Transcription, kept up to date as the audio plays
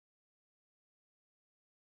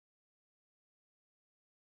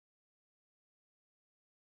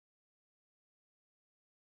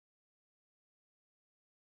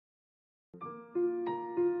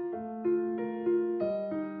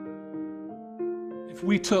If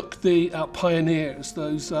we took the pioneers,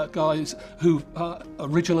 those guys who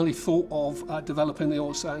originally thought of developing the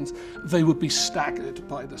oil sands, they would be staggered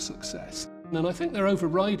by the success. And I think their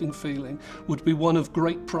overriding feeling would be one of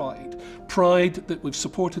great pride. Pride that we've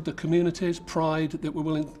supported the communities, pride that we're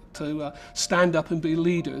willing to stand up and be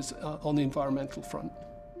leaders on the environmental front.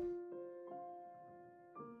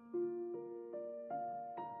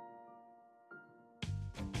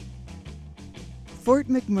 Fort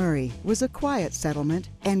McMurray was a quiet settlement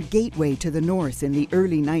and gateway to the north in the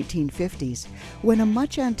early 1950s, when a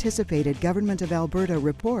much-anticipated Government of Alberta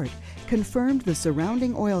report confirmed the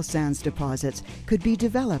surrounding oil sands deposits could be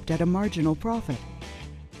developed at a marginal profit.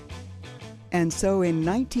 And so in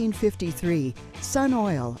 1953, Sun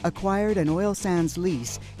Oil acquired an oil sands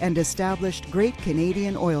lease and established Great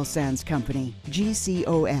Canadian Oil Sands Company,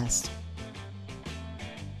 GCOS.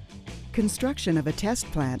 Construction of a test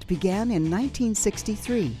plant began in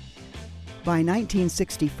 1963. By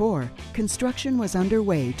 1964, construction was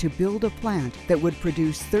underway to build a plant that would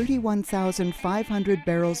produce 31,500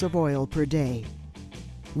 barrels of oil per day.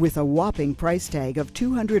 With a whopping price tag of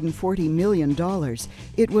 $240 million,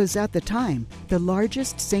 it was at the time the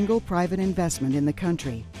largest single private investment in the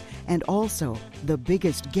country, and also the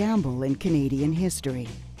biggest gamble in Canadian history.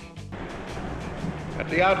 At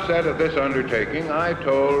the outset of this undertaking, I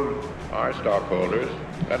told our stockholders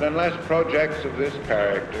that unless projects of this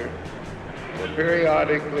character were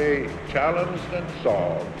periodically challenged and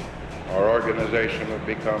solved, our organization would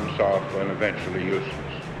become soft and eventually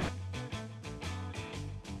useless.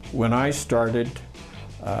 When I started,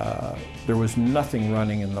 there was nothing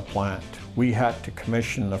running in the plant. We had to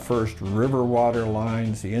commission the first river water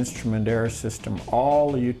lines, the instrument air system,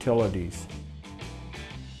 all the utilities.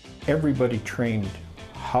 Everybody trained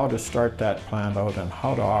how to start that plant out and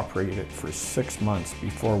how to operate it for 6 months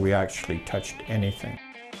before we actually touched anything.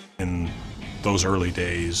 In those early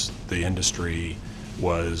days, the industry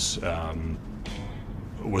was a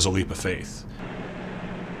leap of faith.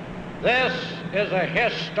 This is a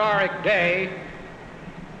historic day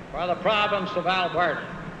for the province of Alberta.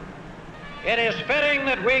 It is fitting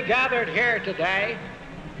that we gathered here today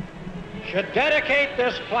should dedicate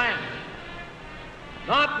this plant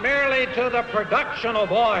not merely to the production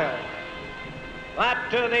of oil, but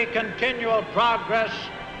to the continual progress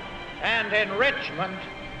and enrichment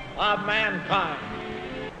of mankind.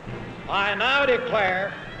 I now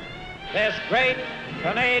declare this great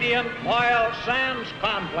Canadian oil sands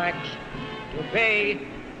complex to be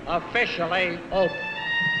officially open.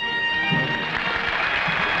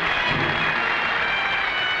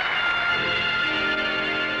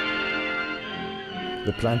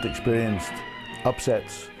 The plant experienced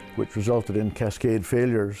upsets which resulted in cascade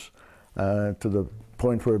failures to the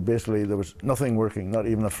point where basically there was nothing working, not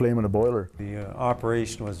even a flame in a boiler. The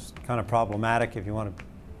operation was kind of problematic, if you want to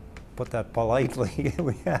put that politely.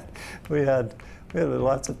 we had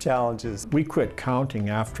lots of challenges. We quit counting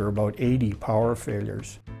after about 80 power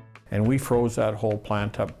failures, and we froze that whole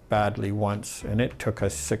plant up badly once, and it took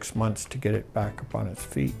us 6 months to get it back up on its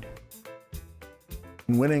feet.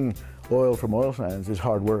 Winning oil from oil sands is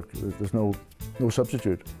hard work. There's no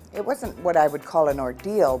substitute. It wasn't what I would call an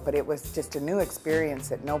ordeal, but it was just a new experience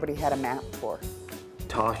that nobody had a map for.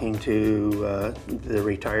 Talking to the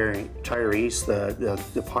retirees,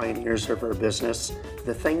 the pioneers of our business,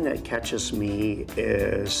 the thing that catches me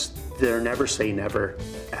is their never say never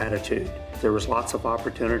attitude. There was lots of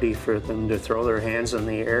opportunity for them to throw their hands in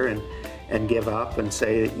the air and give up and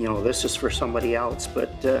say, you know, this is for somebody else,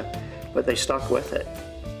 but they stuck with it.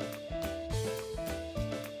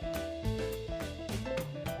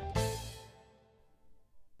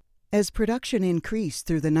 As production increased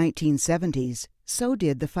through the 1970s, so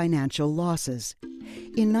did the financial losses.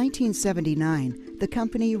 In 1979, the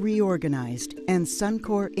company reorganized and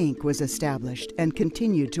Suncor Inc. was established and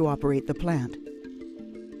continued to operate the plant.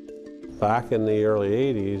 Back in the early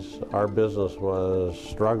 80s, our business was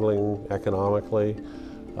struggling economically.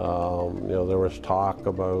 There was talk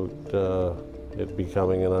about it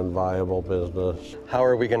becoming an unviable business. How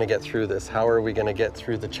are we going to get through this? How are we going to get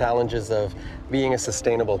through the challenges of being a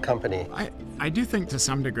sustainable company? I do think to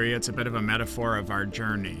some degree it's a bit of a metaphor of our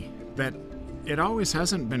journey, that it always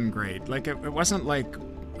hasn't been great. Like it wasn't like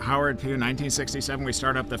Howard Pugh, 1967, we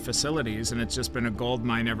start up the facilities and it's just been a gold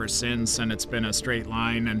mine ever since, and it's been a straight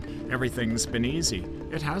line and everything's been easy.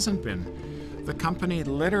 It hasn't been. The company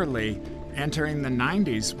literally, entering the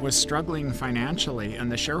 90s, was struggling financially, and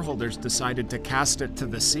the shareholders decided to cast it to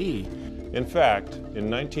the sea. In fact, in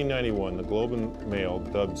 1991, the Globe and Mail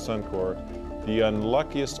dubbed Suncor the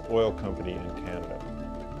unluckiest oil company in Canada.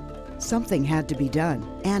 Something had to be done,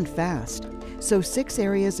 and fast. So 6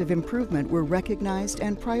 areas of improvement were recognized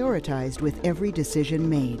and prioritized with every decision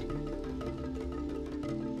made.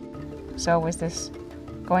 So was this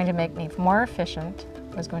going to make me more efficient?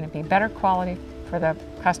 Was going to be better quality for the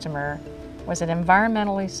customer? Was it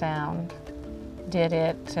environmentally sound? Did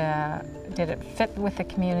it fit with the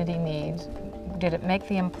community needs? Did it make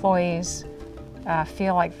the employees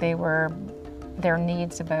feel like their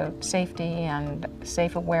needs about safety and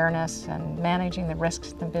safe awareness and managing the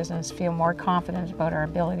risks in the business, feel more confident about our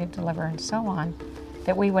ability to deliver and so on,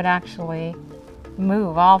 that we would actually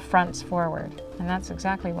move all fronts forward. And that's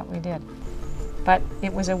exactly what we did. But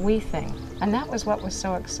it was a we thing, and that was what was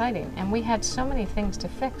so exciting. And we had so many things to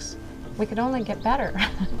fix. We could only get better.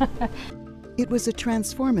 It was a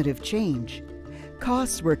transformative change.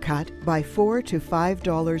 Costs were cut by $4 to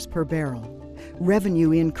 $5 per barrel.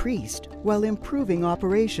 Revenue increased while improving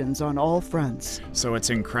operations on all fronts. So it's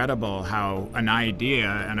incredible how an idea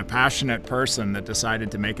and a passionate person that decided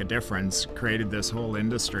to make a difference created this whole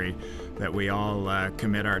industry that we all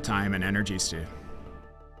commit our time and energies to.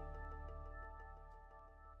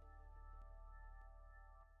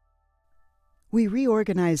 We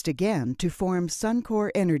reorganized again to form Suncor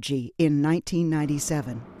Energy in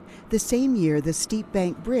 1997, the same year the Steep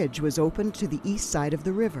Bank Bridge was opened to the east side of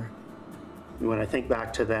the river. When I think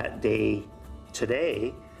back to that day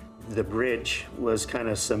today, the bridge was kind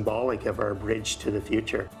of symbolic of our bridge to the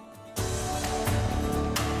future.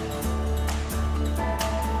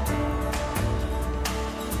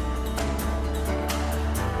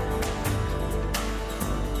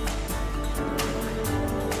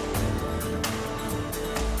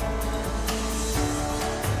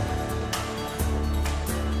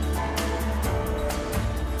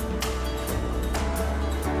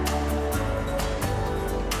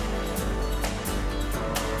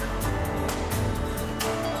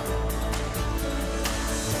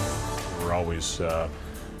 Always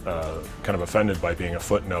kind of offended by being a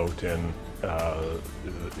footnote in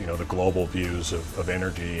the global views of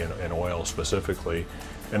energy and oil specifically.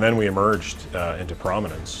 And then we emerged into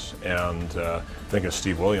prominence, and I think as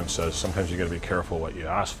Steve Williams says, sometimes you got to be careful what you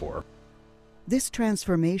ask for. This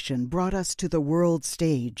transformation brought us to the world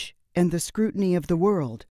stage and the scrutiny of the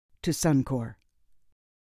world to Suncor.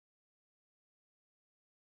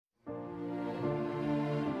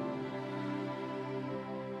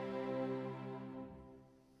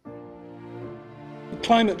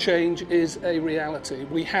 Climate change is a reality.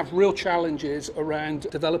 We have real challenges around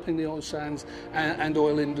developing the oil sands and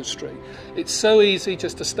oil industry. It's so easy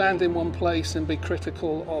just to stand in one place and be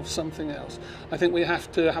critical of something else. I think we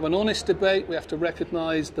have to have an honest debate. We have to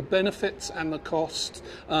recognise the benefits and the costs,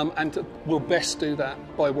 and we'll best do that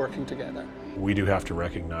by working together. We do have to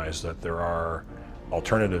recognise that there are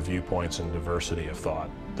alternative viewpoints and diversity of thought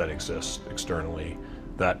that exist externally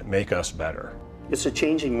that make us better. It's a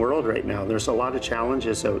changing world right now. There's a lot of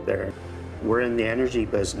challenges out there. We're in the energy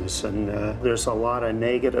business, and there's a lot of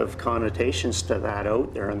negative connotations to that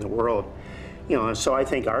out there in the world. And so I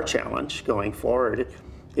think our challenge going forward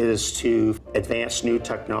is to advance new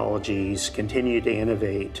technologies, continue to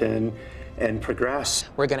innovate, and progress.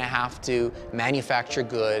 We're going to have to manufacture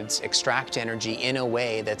goods, extract energy in a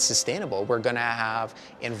way that's sustainable. We're going to have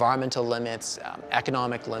environmental limits,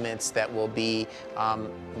 economic limits that will be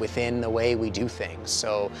within the way we do things.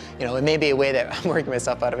 So, it may be a way that I'm working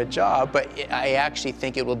myself out of a job, but I actually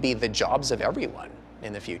think it will be the jobs of everyone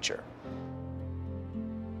in the future.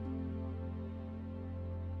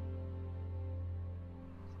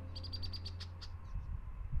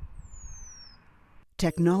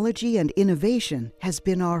 Technology and innovation has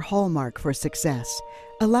been our hallmark for success,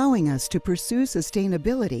 allowing us to pursue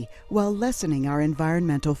sustainability while lessening our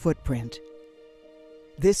environmental footprint.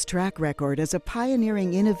 This track record as a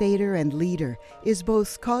pioneering innovator and leader is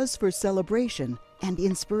both cause for celebration and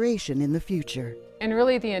inspiration in the future. And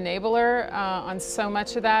really the enabler on so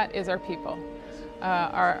much of that is our people.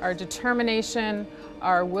 Our determination,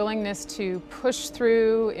 our willingness to push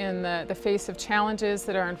through in the face of challenges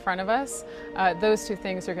that are in front of us, those two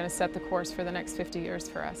things are going to set the course for the next 50 years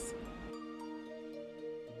for us.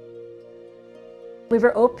 We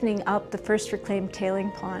were opening up the first reclaimed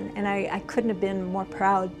tailing pond, and I couldn't have been more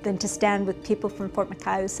proud than to stand with people from Fort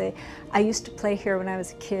McKay who say, I used to play here when I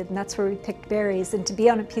was a kid, and that's where we picked berries, and to be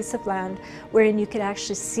on a piece of land wherein you could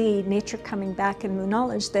actually see nature coming back and the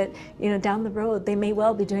knowledge that, down the road they may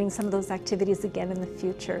well be doing some of those activities again in the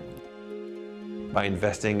future. By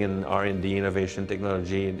investing in R&D, innovation,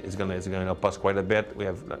 technology, it's going to help us quite a bit. We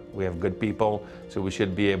have good people, so we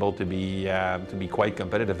should be able to be quite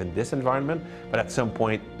competitive in this environment. But at some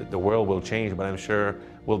point, the world will change. But I'm sure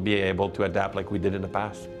we'll be able to adapt like we did in the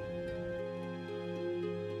past.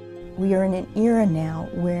 We are in an era now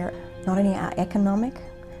where not only our economic,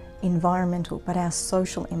 environmental, but our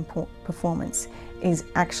social performance is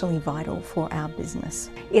actually vital for our business.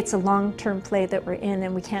 It's a long-term play that we're in,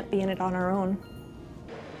 and we can't be in it on our own.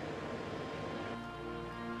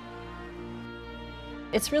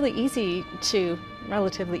 It's really easy to,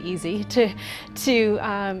 relatively easy, to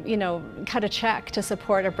you know, cut a check to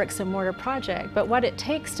support a bricks and mortar project. But what it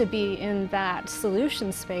takes to be in that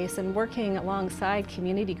solution space and working alongside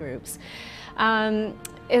community groups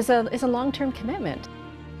is a long-term commitment.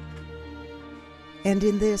 And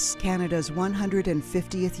in this, Canada's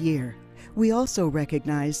 150th year, we also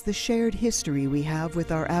recognize the shared history we have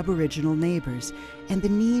with our Aboriginal neighbours and the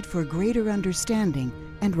need for greater understanding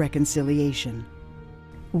and reconciliation.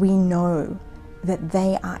 We know that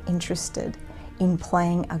they are interested in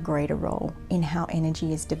playing a greater role in how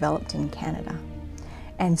energy is developed in Canada.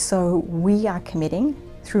 And so we are committing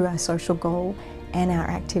through our social goal and our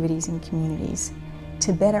activities in communities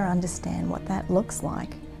to better understand what that looks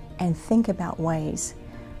like and think about ways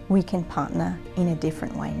we can partner in a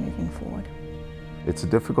different way moving forward. It's a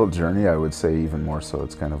difficult journey, I would say, even more so.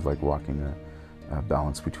 It's kind of like walking a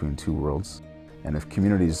balance between two worlds. And if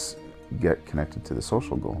communities get connected to the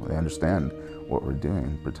social goal, they understand what we're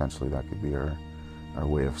doing, potentially that could be our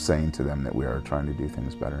way of saying to them that we are trying to do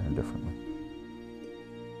things better and differently.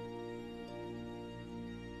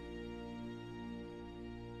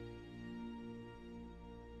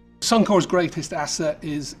 Suncor's greatest asset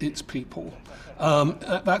is its people.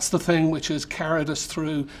 That's the thing which has carried us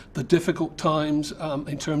through the difficult times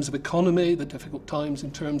in terms of economy, the difficult times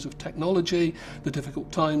in terms of technology, the difficult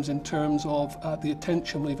times in terms of the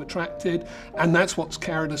attention we've attracted, and that's what's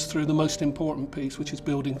carried us through the most important piece, which is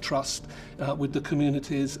building trust with the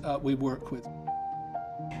communities we work with.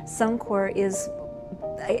 Suncor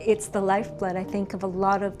it's the lifeblood, I think, of a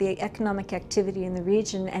lot of the economic activity in the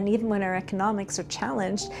region, and even when our economics are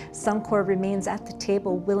challenged, Suncor remains at the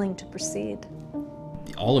table willing to proceed.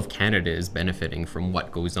 All of Canada is benefiting from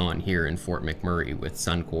what goes on here in Fort McMurray with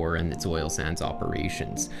Suncor and its oil sands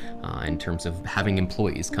operations in terms of having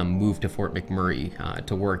employees move to Fort McMurray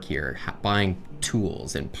to work here, buying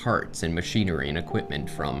tools and parts and machinery and equipment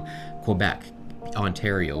from Quebec,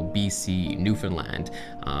 Ontario, BC, Newfoundland.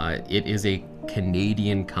 It is a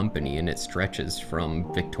Canadian company, and it stretches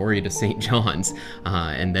from Victoria to St. John's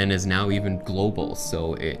and then is now even global.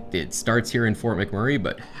 So it starts here in Fort McMurray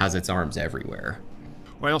but has its arms everywhere.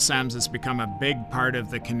 Oil sands has become a big part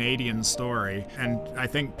of the Canadian story, and I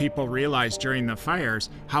think people realized during the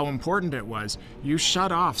fires how important it was. You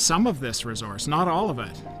shut off some of this resource, not all of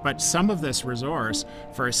it, but some of this resource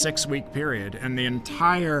for a 6-week period, and the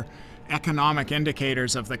entire economic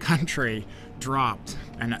indicators of the country dropped.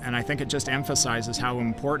 And I think it just emphasizes how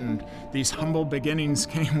important these humble beginnings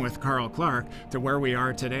came with Carl Clark to where we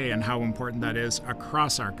are today, and how important that is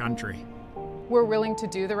across our country. We're willing to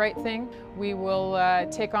do the right thing. We will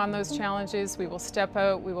take on those challenges, we will step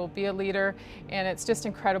out, we will be a leader, and it's just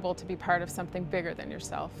incredible to be part of something bigger than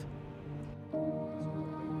yourself.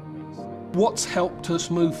 What's helped us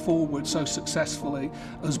move forward so successfully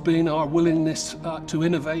has been our willingness to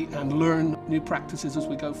innovate and learn new practices as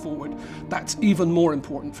we go forward. That's even more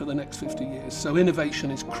important for the next 50 years. So innovation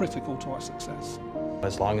is critical to our success.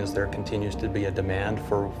 As long as there continues to be a demand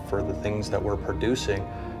for the things that we're producing,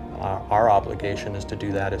 our obligation is to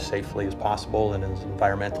do that as safely as possible and as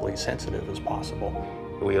environmentally sensitive as possible.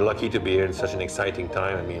 We are lucky to be here in such an exciting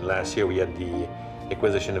time. I mean, last year we had the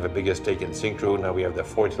acquisition of a bigger stake in Syncro. Now we have the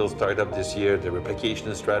Fort Hill startup this year, the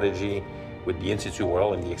replication strategy with the In-Situ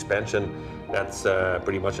World and the expansion. That's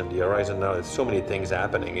pretty much on the horizon now. There's so many things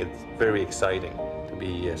happening. It's very exciting to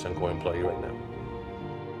be a Suncor employee right now.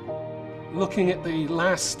 Looking at the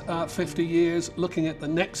last 50 years, looking at the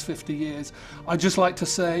next 50 years, I'd just like to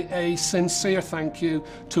say a sincere thank you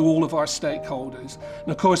to all of our stakeholders. And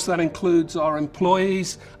of course that includes our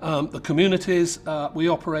employees, the communities we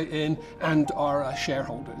operate in, and our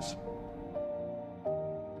shareholders.